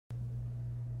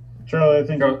Charlie, I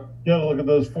think Go- you got to look at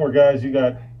those four guys you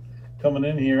got coming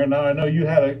in here. And now I know you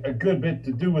had a good bit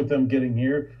to do with them getting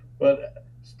here, but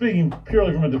speaking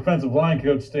purely from a defensive line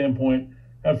coach standpoint,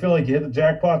 I feel like you hit the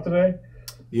jackpot today.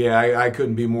 Yeah, I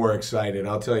couldn't be more excited.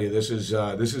 I'll tell you, this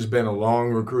has been a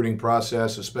long recruiting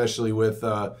process, especially with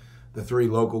the three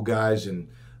local guys, and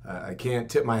I can't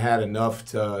tip my hat enough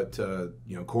to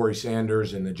Corey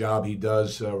Sanders and the job he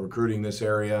does recruiting this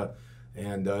area,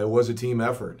 and it was a team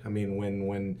effort. I mean,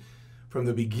 when from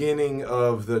the beginning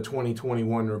of the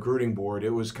 2021 recruiting board, it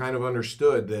was kind of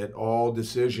understood that all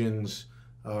decisions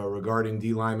regarding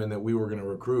D linemen that we were going to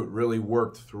recruit really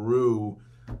worked through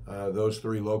those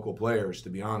three local players, to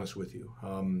be honest with you.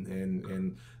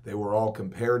 And they were all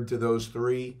compared to those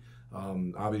three.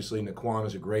 Obviously, Naquan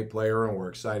is a great player, and we're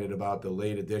excited about the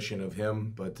late addition of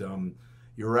him. But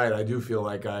you're right. I do feel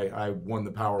like I won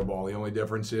the Powerball. The only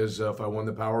difference is if I won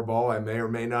the Powerball, I may or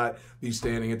may not be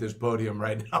standing at this podium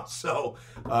right now. So,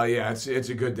 yeah, it's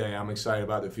a good day. I'm excited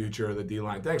about the future of the D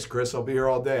line. Thanks, Chris. I'll be here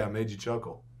all day. I made you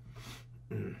chuckle.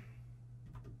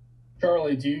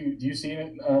 Charlie, do you see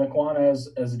Quan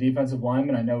as a defensive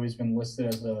lineman? I know he's been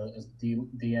listed as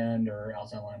D end or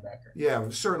outside linebacker. Yeah,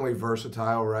 certainly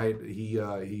versatile, right?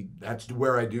 He that's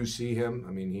where I do see him.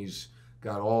 I mean, he's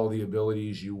got all the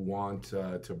abilities you want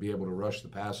to be able to rush the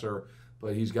passer,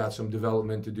 but he's got some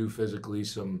development to do physically,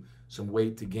 some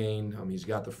weight to gain. He's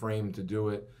got the frame to do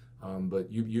it.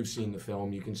 But you've seen the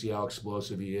film. You can see how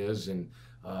explosive he is, and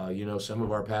some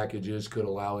of our packages could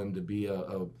allow him to be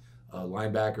a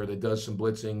linebacker that does some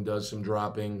blitzing, does some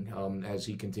dropping as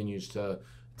he continues to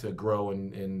grow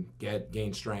and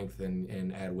gain strength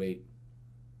and add weight.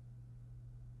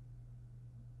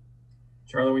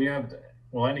 Charlie, when you have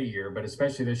well any year, but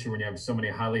especially this year when you have so many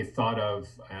highly thought of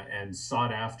and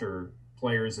sought after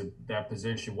players at that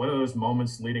position, what are those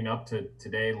moments leading up to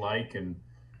today like? And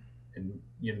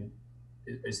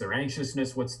is there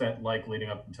anxiousness? What's that like leading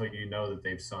up until you know that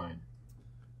they've signed?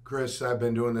 Chris, I've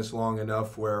been doing this long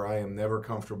enough where I am never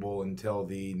comfortable until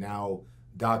the now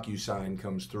DocuSign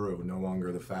comes through, no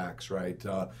longer the fax, right?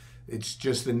 It's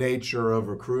just the nature of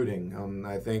recruiting.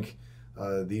 I think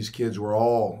these kids were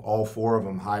all four of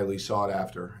them, highly sought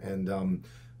after, and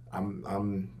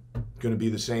I'm going to be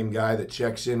the same guy that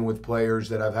checks in with players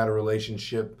that I've had a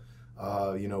relationship,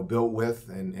 built with,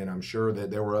 and I'm sure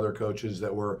that there were other coaches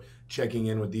that were checking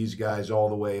in with these guys all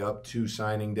the way up to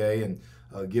signing day, and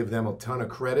give them a ton of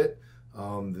credit.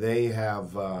 They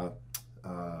have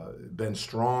been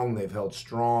strong. They've held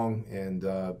strong, and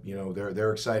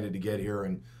they're excited to get here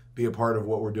and be a part of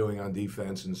what we're doing on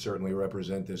defense, and certainly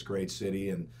represent this great city.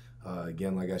 And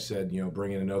again, like I said,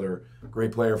 bringing another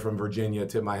great player from Virginia.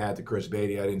 Tip my hat to Chris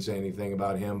Beatty. I didn't say anything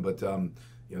about him, but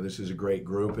this is a great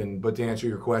group. But to answer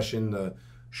your question, the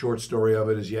short story of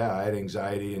it is, yeah, I had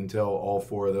anxiety until all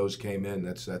four of those came in.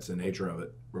 That's the nature of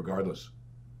it, regardless.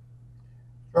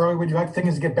 Charlie, would you like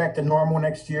things to get back to normal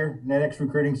next year, next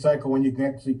recruiting cycle, when you can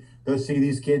actually go see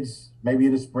these kids, maybe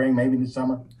in the spring, maybe in the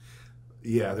summer?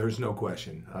 Yeah, there's no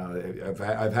question.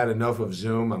 I've had enough of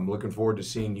Zoom. I'm looking forward to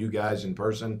seeing you guys in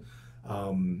person.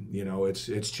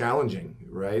 It's challenging,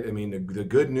 right? I mean, the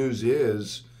good news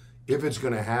is, if it's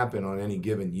going to happen on any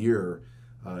given year,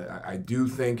 I do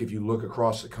think if you look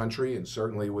across the country, and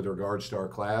certainly with regards to our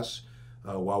class,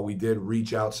 while we did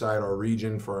reach outside our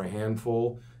region for a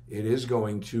handful, it is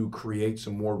going to create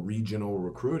some more regional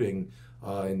recruiting.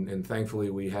 And thankfully,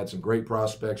 we had some great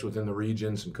prospects within the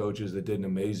region, some coaches that did an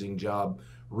amazing job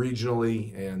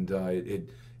regionally, and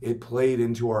it played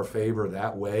into our favor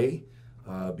that way,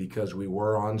 because we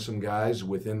were on some guys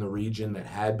within the region that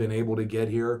had been able to get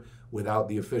here without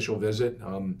the official visit.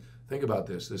 Think about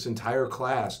this entire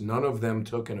class, none of them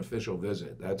took an official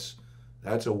visit.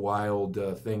 That's a wild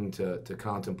thing to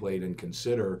contemplate and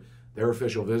consider. Their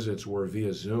official visits were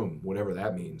via Zoom, whatever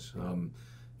that means.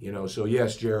 So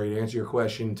yes, Jerry, to answer your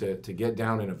question, to get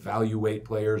down and evaluate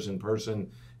players in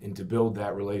person and to build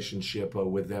that relationship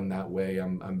with them that way,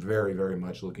 I'm very, very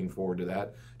much looking forward to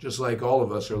that. Just like all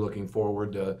of us are looking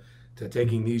forward to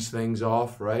taking these things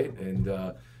off, right? And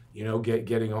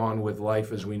getting on with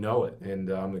life as we know it. And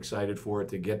I'm excited for it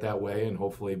to get that way, and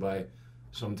hopefully by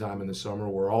sometime in the summer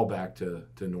we're all back to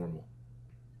normal.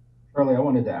 Charlie, I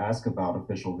wanted to ask about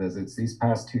official visits. These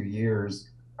past 2 years,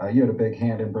 you had a big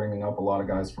hand in bringing up a lot of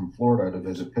guys from Florida to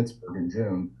Yes. visit Pittsburgh in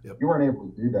June. Yep. You weren't able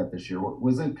to do that this year.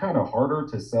 Was it kind of harder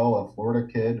to sell a Florida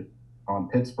kid on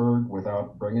Pittsburgh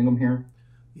without bringing them here?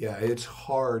 Yeah, it's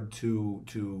hard to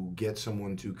get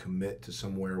someone to commit to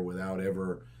somewhere without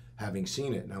ever having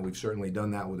seen it. Now we've certainly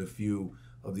done that with a few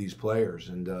of these players,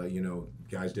 and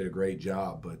guys did a great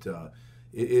job. But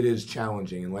it is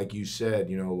challenging. And like you said,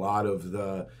 a lot of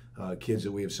the kids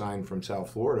that we have signed from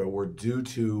South Florida were due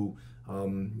to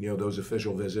those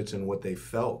official visits and what they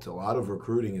felt. A lot of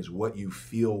recruiting is what you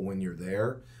feel when you're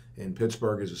there. And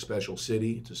Pittsburgh is a special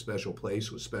city. It's a special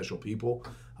place with special people.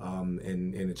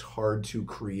 And it's hard to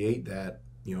create that,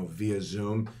 via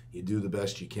Zoom. You do the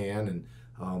best you can.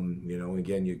 And,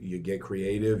 again, you get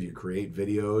creative. You create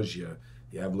videos.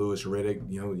 You have Lewis Riddick,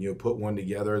 you put one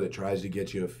together that tries to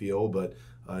get you a feel. But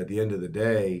at the end of the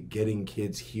day, getting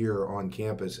kids here on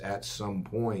campus at some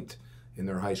point in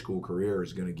their high school career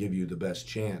is going to give you the best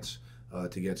chance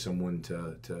to get someone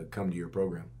to come to your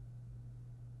program.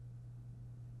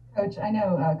 Coach, I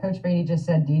know Coach Beatty just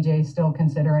said DJ's still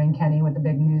considering Kenny with the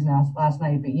big news last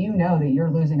night, but that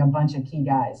you're losing a bunch of key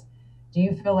guys. Do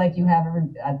you feel like you have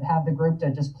the group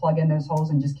to just plug in those holes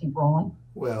and just keep rolling?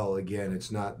 Well, again,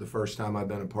 it's not the first time I've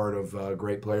been a part of a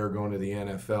great player going to the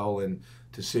NFL, and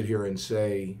to sit here and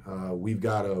say we've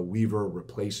got a Weaver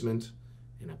replacement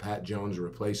and a Pat Jones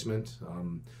replacement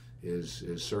is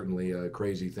certainly a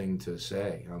crazy thing to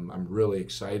say. I'm really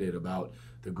excited about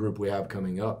the group we have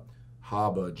coming up.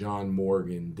 Haba, John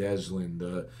Morgan, Deslin,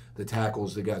 the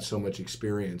tackles that got so much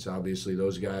experience. Obviously,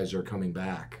 those guys are coming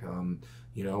back.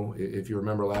 If you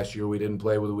remember last year, we didn't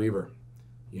play with Weaver.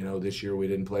 This year we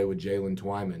didn't play with Jalen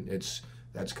Twyman.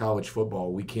 That's college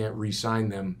football. We can't re-sign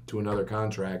them to another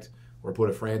contract or put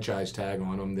a franchise tag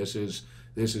on them. This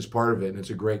is part of it, and it's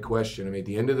a great question. I mean, at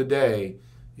the end of the day,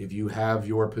 if you have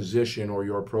your position or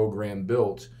your program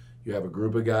built, you have a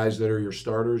group of guys that are your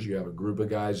starters, you have a group of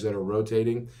guys that are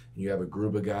rotating, and you have a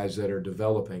group of guys that are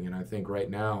developing. And I think right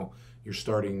now you're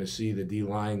starting to see the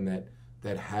D-line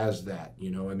that has that.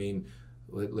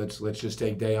 Let's just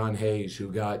take Dayon Hayes,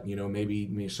 who got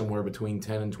maybe somewhere between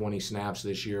 10 and 20 snaps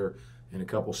this year and a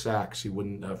couple sacks. He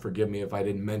wouldn't forgive me if I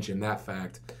didn't mention that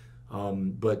fact.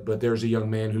 But there's a young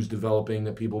man who's developing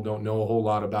that people don't know a whole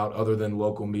lot about other than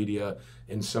local media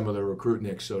and some of the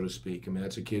recruitniks, so to speak. I mean,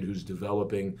 that's a kid who's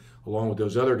developing along with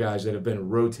those other guys that have been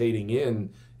rotating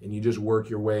in, and you just work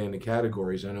your way into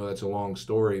categories. I know that's a long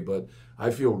story, but I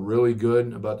feel really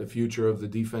good about the future of the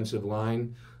defensive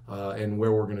line and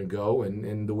where we're going to go,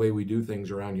 and the way we do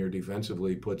things around here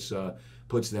defensively puts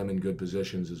them in good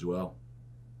positions as well.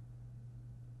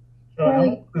 So how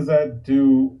much does that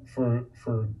do for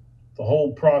the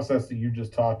whole process that you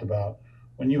just talked about?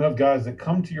 When you have guys that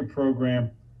come to your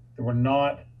program that were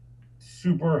not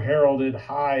super heralded,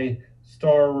 high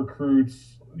star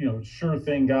recruits, sure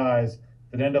thing guys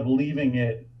that end up leaving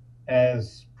it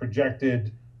as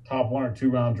projected top 1 or 2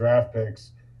 round draft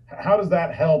picks, how does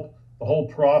that help the whole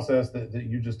process that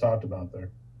you just talked about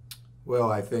there?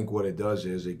 Well, I think what it does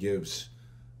is it gives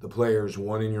the players,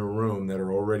 one in your room that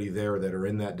are already there, that are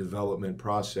in that development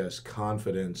process,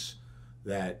 confidence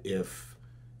that if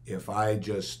I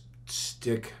just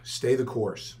stay the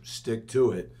course, stick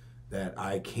to it, that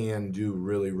I can do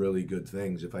really, really good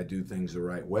things if I do things the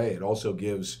right way. It also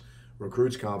gives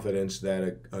recruits confidence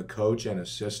that a coach and a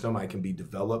system, I can be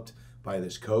developed by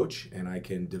this coach and I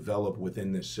can develop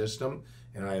within this system,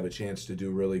 and I have a chance to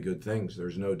do really good things.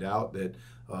 There's no doubt that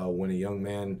when a young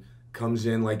man comes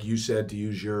in, like you said, to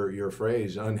use your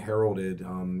phrase, unheralded,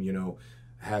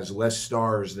 has less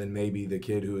stars than maybe the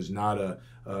kid who is not a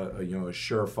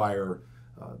surefire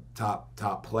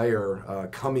top player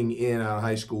coming in out of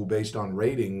high school based on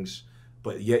ratings,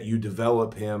 but yet you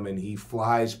develop him and he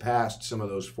flies past some of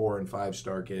those 4 and 5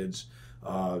 star kids.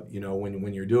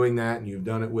 When you're doing that and you've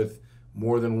done it with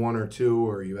more than 1 or 2,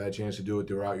 or you've had a chance to do it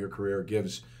throughout your career,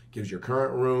 gives your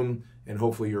current room and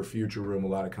hopefully your future room a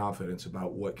lot of confidence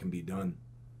about what can be done.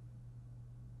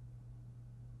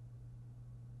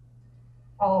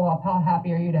 Follow up, how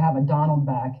happy are you to have a Donald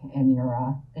back in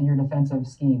your defensive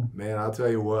scheme? Man, I'll tell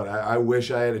you what, I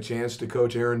wish I had a chance to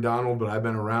coach Aaron Donald, but I've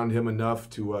been around him enough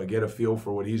to get a feel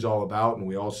for what he's all about, and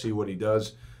we all see what he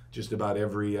does just about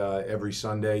every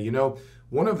Sunday.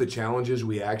 One of the challenges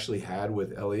we actually had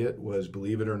with Elliott was,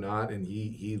 believe it or not, and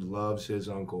he loves his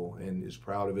uncle and is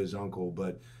proud of his uncle,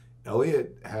 but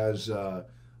Elliott has a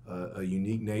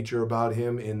unique nature about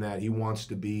him in that he wants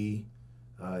to be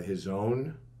his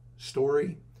own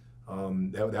story.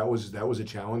 That was a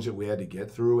challenge that we had to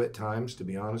get through at times, to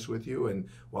be honest with you. And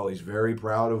while he's very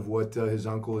proud of what his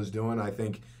uncle is doing, I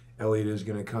think Elliott is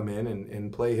going to come in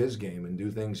and play his game and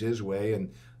do things his way.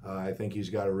 And I think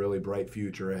he's got a really bright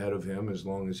future ahead of him as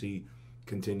long as he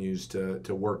continues to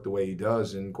work the way he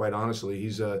does. And quite honestly,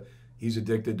 he's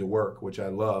addicted to work, which I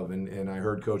love. And I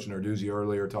heard Coach Narduzzi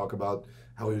earlier talk about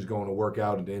how he was going to work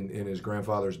out in his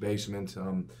grandfather's basement.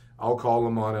 I'll call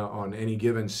him on any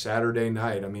given Saturday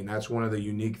night. I mean, that's one of the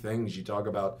unique things. You talk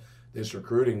about this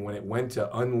recruiting when it went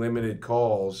to unlimited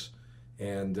calls,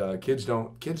 and kids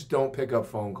don't pick up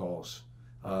phone calls.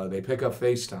 They pick up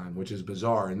FaceTime, which is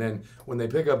bizarre. And then when they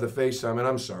pick up the FaceTime, and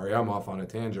I'm sorry, I'm off on a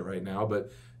tangent right now,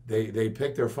 but they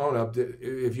pick their phone up.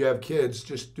 If you have kids,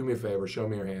 just do me a favor, show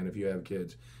me your hand if you have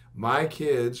kids. My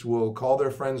kids will call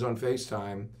their friends on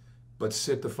FaceTime, but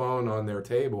sit the phone on their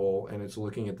table and it's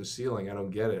looking at the ceiling. I don't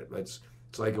get it. It's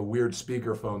like a weird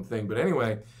speakerphone thing. But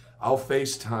anyway, I'll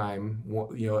FaceTime,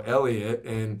 Elliot,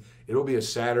 and it'll be a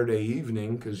Saturday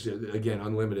evening because, again,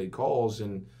 unlimited calls,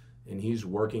 and he's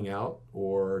working out,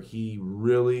 or he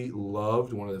really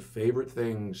loved one of the favorite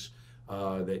things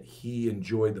that he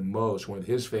enjoyed the most. One of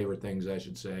his favorite things, I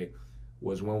should say,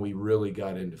 was when we really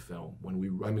got into film. When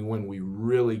we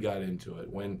really got into it.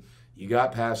 When you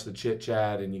got past the chit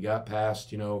chat and you got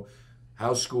past,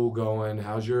 how's school going?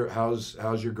 How's your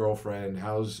girlfriend?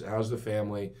 How's the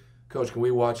family? Coach, can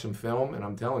we watch some film? And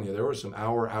I'm telling you, there were some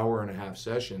hour and a half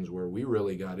sessions where we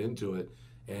really got into it.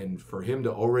 And for him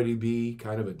to already be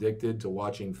kind of addicted to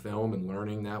watching film and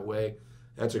learning that way,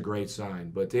 that's a great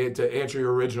sign. But to answer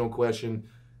your original question,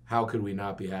 how could we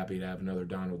not be happy to have another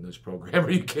Donald in this program?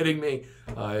 Are you kidding me?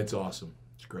 It's awesome.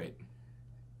 It's great.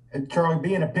 And Charlie,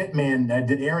 being a Pitt man,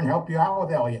 did Aaron help you out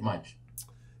with Elliot much?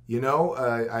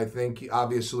 I think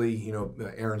obviously,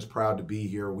 Aaron's proud to be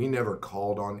here. We never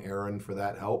called on Aaron for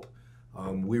that help.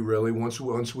 We really, once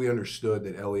we understood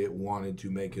that Elliot wanted to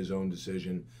make his own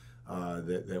decision,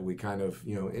 that we kind of,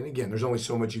 and again, there's only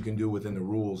so much you can do within the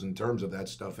rules in terms of that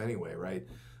stuff anyway, right?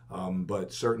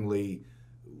 But certainly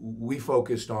we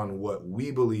focused on what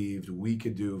we believed we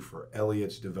could do for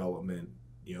Elliot's development,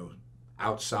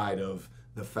 outside of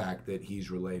the fact that he's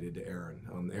related to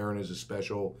Aaron. Aaron is a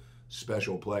special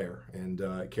player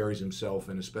and carries himself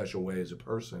in a special way as a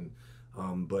person.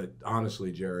 But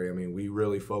honestly, Jerry, we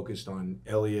really focused on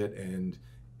Elliot and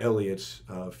Elliot's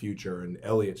future and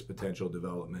Elliot's potential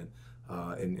development,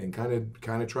 and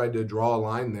kind of tried to draw a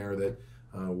line there that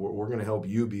we're going to help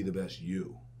you be the best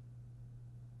you.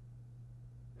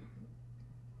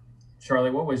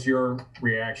 Charlie, what was your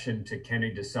reaction to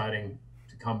Kenny deciding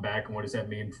to come back, and what does that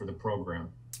mean for the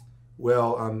program?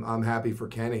 Well, I'm happy for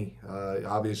Kenny.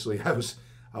 Obviously, I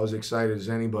was excited as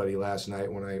anybody last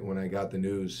night when I got the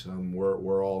news.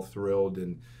 We're all thrilled,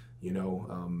 and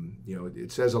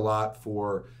it says a lot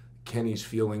for Kenny's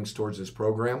feelings towards this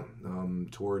program,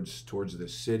 towards the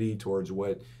city, towards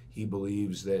what he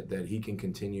believes that he can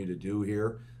continue to do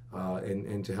here,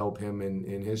 and to help him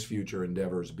in his future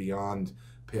endeavors beyond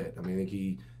Pitt. I think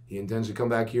he intends to come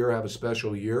back here, have a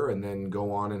special year, and then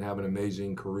go on and have an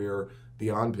amazing career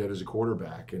beyond Pitt as a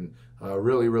quarterback. And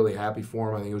really, really happy for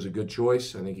him. I think it was a good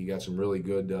choice. I think he got some really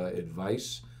good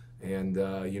advice. And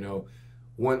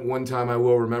one time I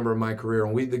will remember in my career,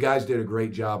 and the guys did a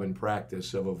great job in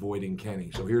practice of avoiding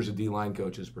Kenny. So here's a D-line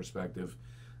coach's perspective.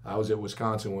 I was at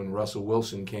Wisconsin when Russell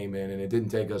Wilson came in, and it didn't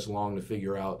take us long to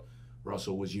figure out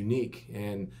Russell was unique.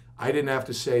 And I didn't have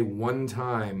to say one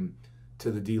time to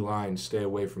the D-line, stay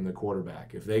away from the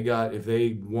quarterback. If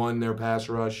they won their pass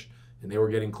rush and they were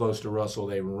getting close to Russell,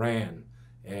 they ran.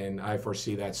 And I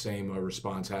foresee that same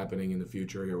response happening in the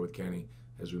future here with Kenny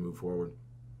as we move forward.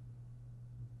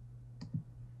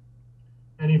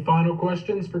 Any final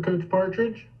questions for Coach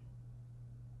Partridge?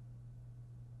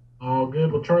 All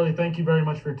good. Well, Charlie, thank you very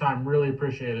much for your time. Really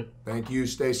appreciate it. Thank you.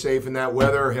 Stay safe in that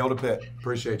weather. Hail to Pitt.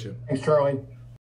 Appreciate you. Thanks, Charlie.